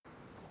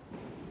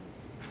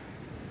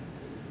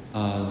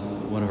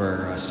One of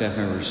our staff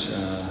members,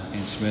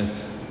 Ann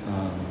Smith,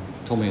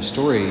 told me a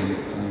story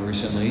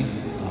recently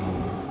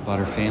about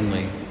her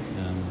family.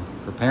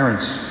 Her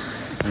parents,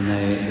 and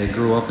they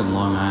grew up in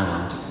Long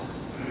Island.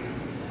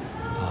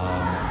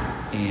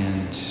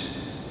 And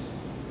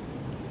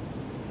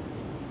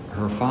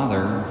her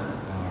father,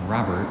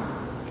 Robert,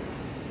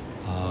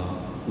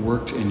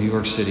 worked in New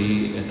York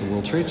City at the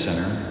World Trade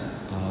Center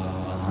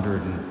on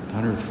the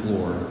 100th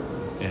floor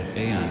at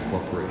Aon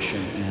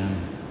Corporation. And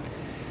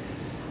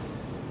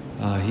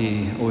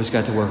he always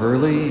got to work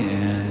early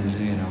and,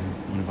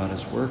 went about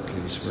his work. He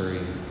was a very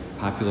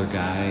popular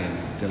guy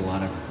and did a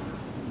lot of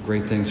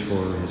great things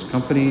for his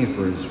company,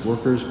 for his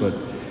workers, but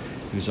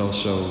he was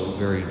also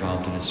very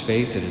involved in his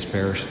faith at his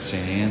parish at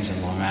St. Anne's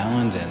in Long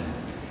Island, and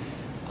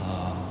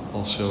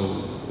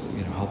also,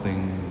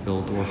 helping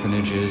build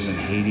orphanages in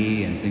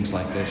Haiti and things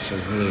like this. So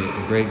really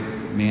a great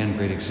man,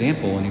 great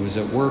example. And he was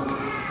at work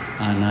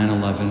on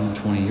 9/11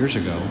 20 years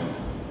ago.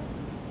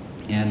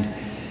 And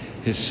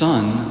his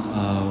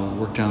son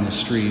worked down the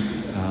street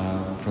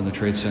from the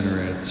Trade Center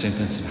at St.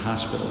 Vincent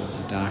Hospital as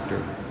a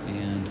doctor,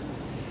 and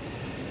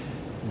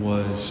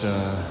was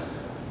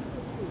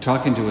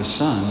talking to his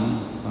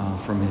son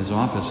from his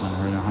office on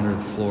the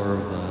 100th floor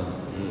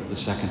of the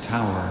second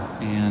tower,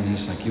 and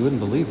he's like, "You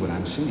wouldn't believe what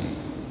I'm seeing.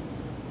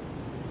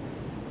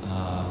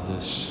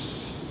 This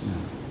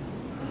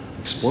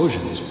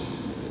explosion,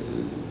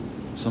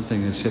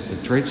 something has hit the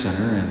Trade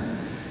Center and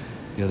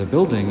the other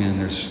building, and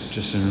there's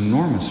just an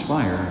enormous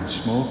fire and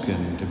smoke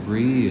and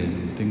debris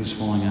and things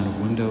falling out of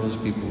windows,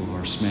 people who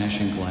are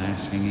smashing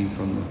glass hanging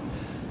from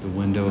the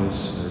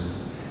windows,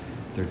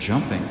 they're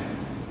jumping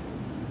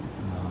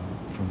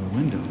from the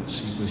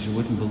windows." He goes, "You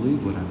wouldn't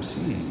believe what I'm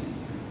seeing."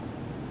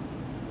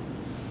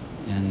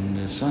 And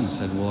his son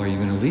said, "Well, are you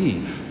going to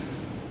leave?"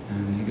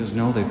 And he goes,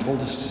 "No, they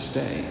told us to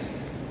stay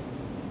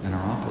in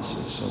our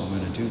offices, so I'm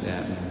going to do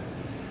that." And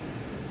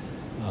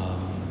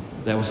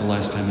that was the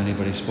last time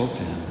anybody spoke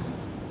to him.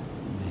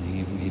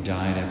 And he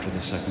died after the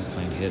second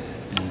plane hit,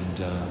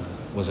 and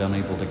was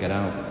unable to get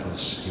out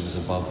because he was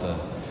above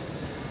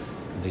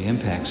the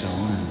impact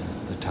zone, and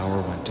the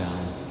tower went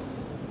down.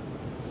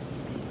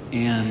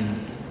 And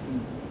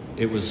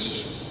it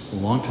was a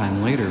long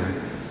time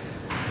later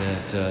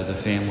that the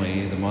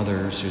family, the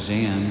mother,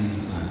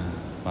 Suzanne,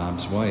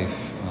 Bob's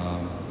wife,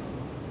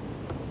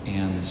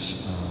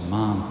 Ann's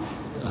mom,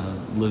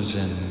 lives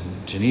in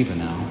Geneva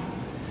now,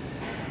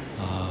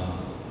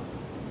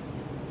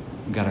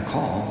 got a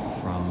call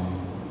from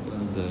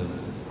the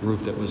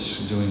group that was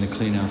doing the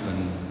cleanup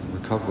and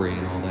recovery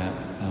and all that,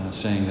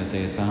 saying that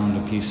they had found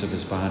a piece of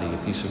his body,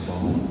 a piece of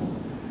bone,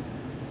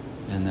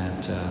 and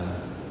that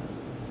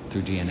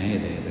through DNA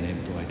they had been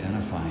able to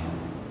identify him.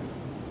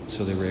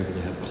 So they were able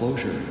to have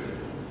closure,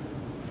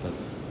 but,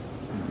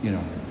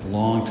 a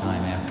long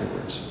time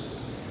afterwards.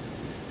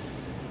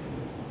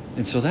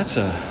 And so that's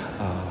a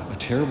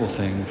terrible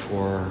thing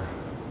for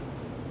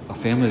a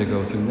family to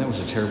go through, and that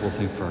was a terrible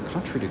thing for our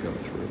country to go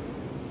through.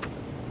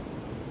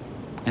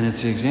 And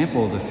it's the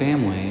example of the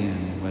family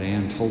and what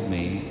Ann told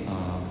me,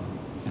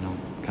 and I'll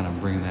kind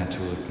of bring that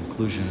to a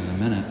conclusion in a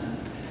minute,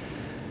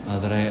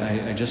 that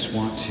I just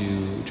want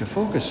to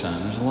focus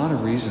on. There's a lot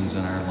of reasons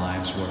in our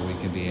lives where we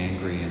can be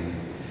angry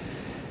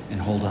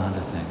and hold on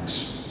to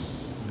things.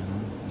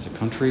 As a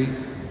country,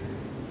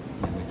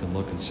 we can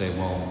look and say,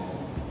 well,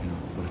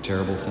 what a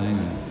terrible thing.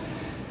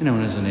 And,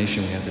 and as a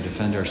nation, we have to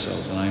defend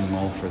ourselves, and I'm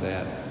all for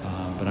that.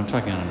 But I'm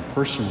talking on a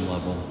personal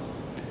level.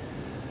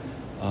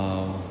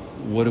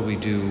 What do we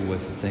do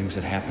with the things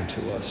that happen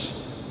to us?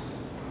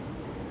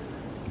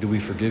 Do we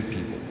forgive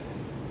people?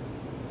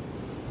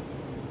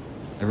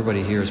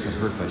 Everybody here has been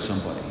hurt by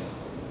somebody.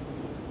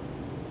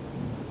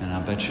 And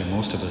I bet you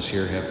most of us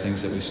here have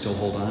things that we still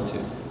hold on to,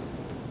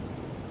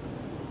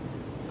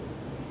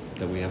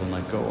 that we haven't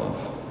let go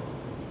of.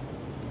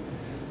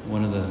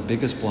 One of the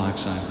biggest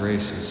blocks on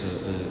grace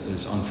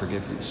is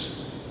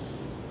unforgiveness.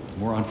 The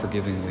more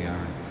unforgiving we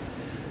are,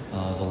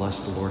 the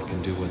less the Lord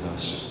can do with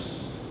us.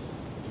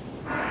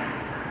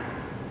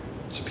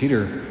 So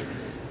Peter,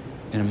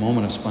 in a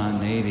moment of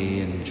spontaneity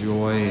and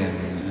joy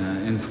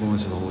and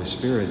influence of the Holy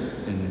Spirit,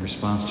 in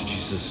response to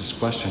Jesus'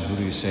 question, "Who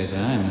do you say that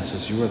I am?" He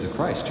says, "You are the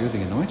Christ. You're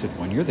the anointed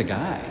one. You're the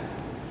guy."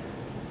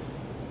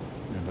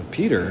 But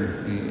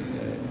Peter,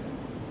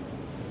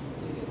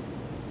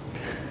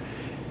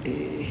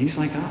 he's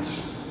like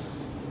us.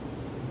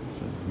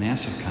 It's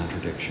massive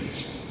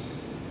contradictions.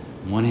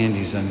 On one hand,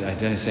 he's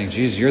saying,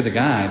 "Jesus, you're the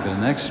guy," but the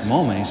next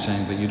moment he's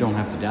saying, "But you don't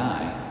have to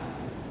die."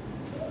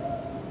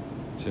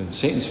 So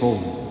Satan's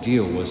whole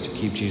deal was to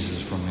keep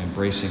Jesus from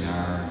embracing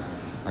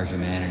our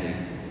humanity,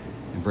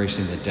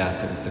 embracing the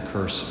death that was the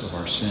curse of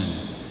our sin,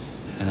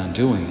 and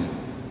undoing it.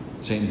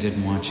 Satan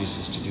didn't want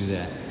Jesus to do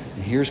that.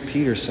 And here's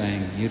Peter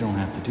saying, "You don't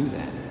have to do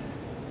that.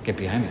 Get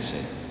behind me,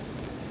 Satan."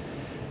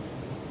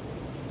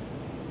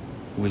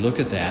 We look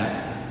at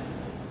that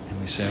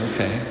and we say,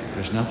 okay,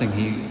 there's nothing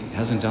he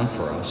hasn't done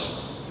for us.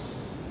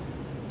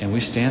 And we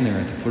stand there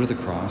at the foot of the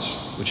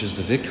cross, which is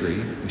the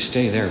victory. We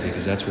stay there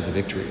because that's where the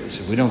victory is.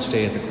 If we don't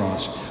stay at the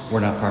cross,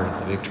 we're not part of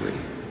the victory.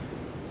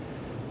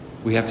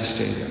 We have to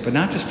stay there. But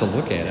not just to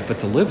look at it, but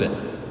to live it.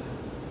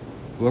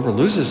 Whoever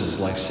loses his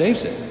life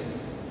saves it.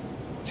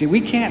 See,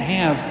 we can't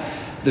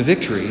have the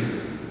victory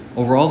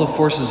over all the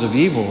forces of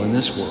evil in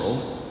this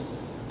world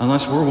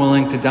unless we're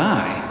willing to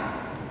die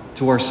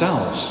to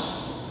ourselves.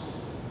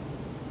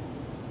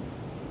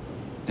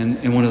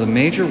 And one of the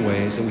major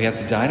ways that we have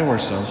to die to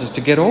ourselves is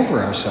to get over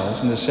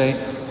ourselves and to say,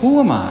 who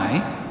am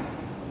I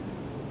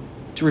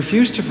to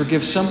refuse to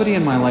forgive somebody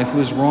in my life who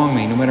has wronged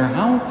me, no matter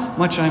how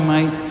much I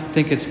might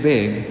think it's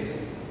big,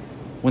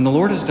 when the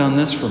Lord has done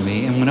this for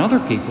me and when other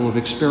people have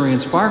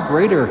experienced far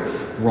greater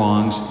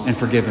wrongs and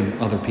forgiven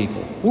other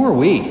people? Who are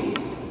we?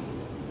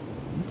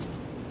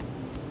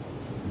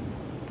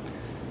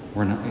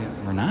 We're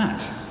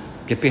not.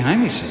 Get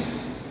behind me, Satan.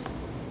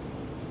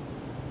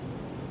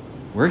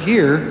 We're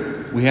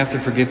here. We have to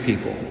forgive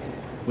people.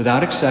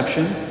 Without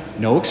exception.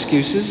 No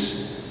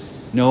excuses.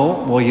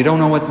 No, well, you don't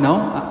know what,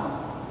 no.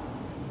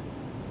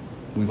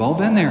 We've all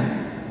been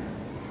there.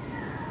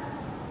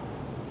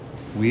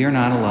 We are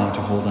not allowed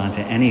to hold on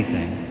to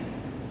anything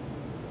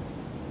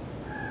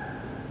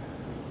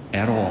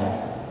at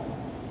all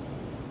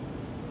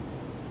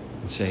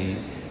and say,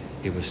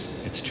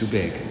 it's too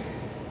big.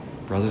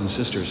 Brothers and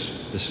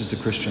sisters, this is the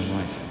Christian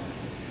life.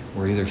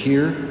 We're either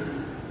here,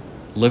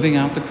 living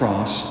out the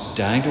cross,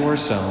 dying to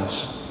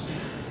ourselves,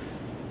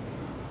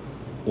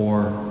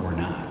 or we're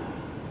not.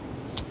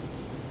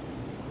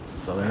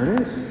 So there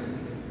it is.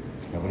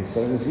 Nobody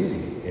said it was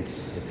easy.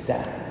 It's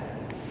death.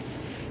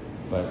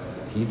 But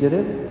he did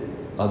it.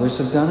 Others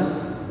have done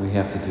it. We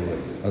have to do it.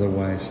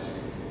 Otherwise,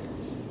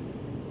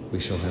 we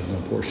shall have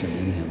no portion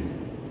in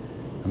him.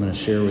 I'm going to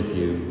share with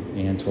you,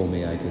 Anne told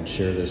me I could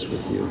share this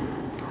with you,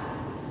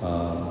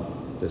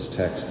 this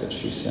text that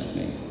she sent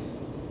me.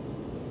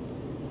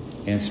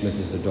 Ann Smith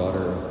is the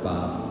daughter of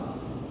Bob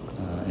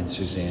and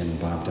Suzanne, and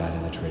Bob died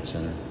in the Trade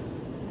Center.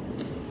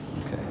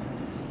 Okay.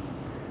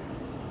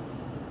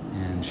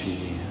 And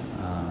she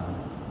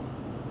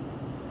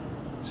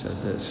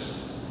said this.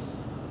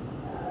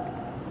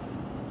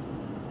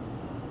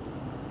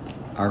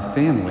 Our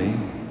family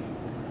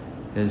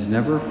has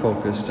never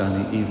focused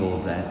on the evil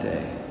of that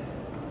day.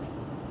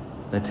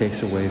 That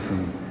takes away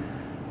from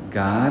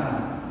God,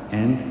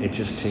 and it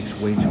just takes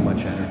way too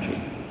much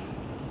energy.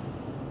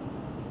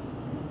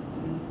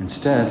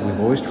 Instead, we've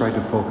always tried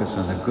to focus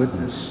on the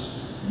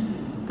goodness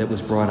that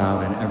was brought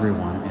out in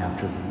everyone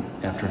after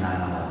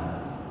 9/11.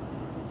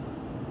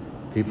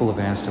 People have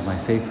asked if my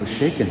faith was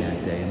shaken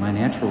that day, and my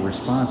natural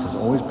response has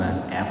always been,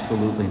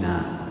 absolutely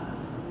not.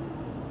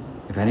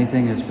 If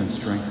anything, it's been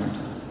strengthened.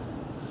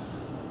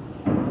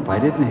 If I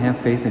didn't have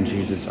faith in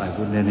Jesus, I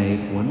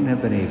wouldn't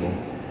have been able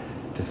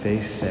to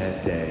face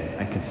that day.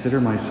 I consider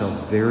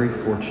myself very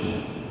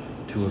fortunate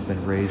to have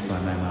been raised by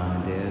my mom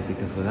and dad,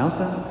 because without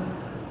them,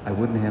 I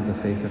wouldn't have the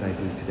faith that I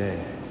do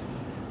today.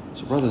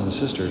 So brothers and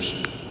sisters,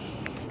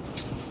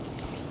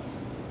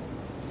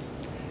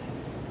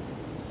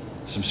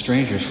 some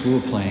strangers flew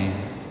a plane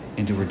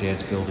into her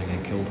dad's building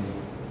and killed him.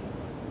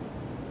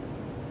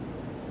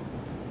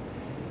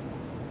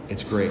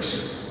 It's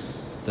grace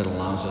that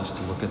allows us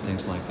to look at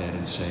things like that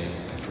and say,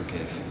 I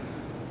forgive.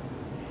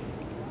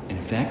 And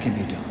if that can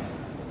be done,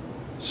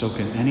 so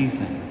can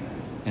anything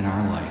in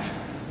our life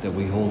that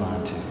we hold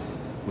on to,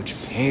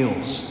 which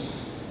pales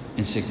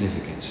in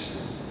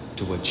significance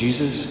to what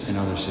Jesus and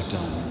others have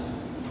done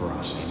for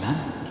us. Amen?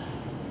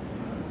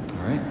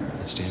 All right,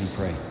 let's stand and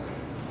pray.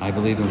 I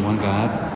believe in one God,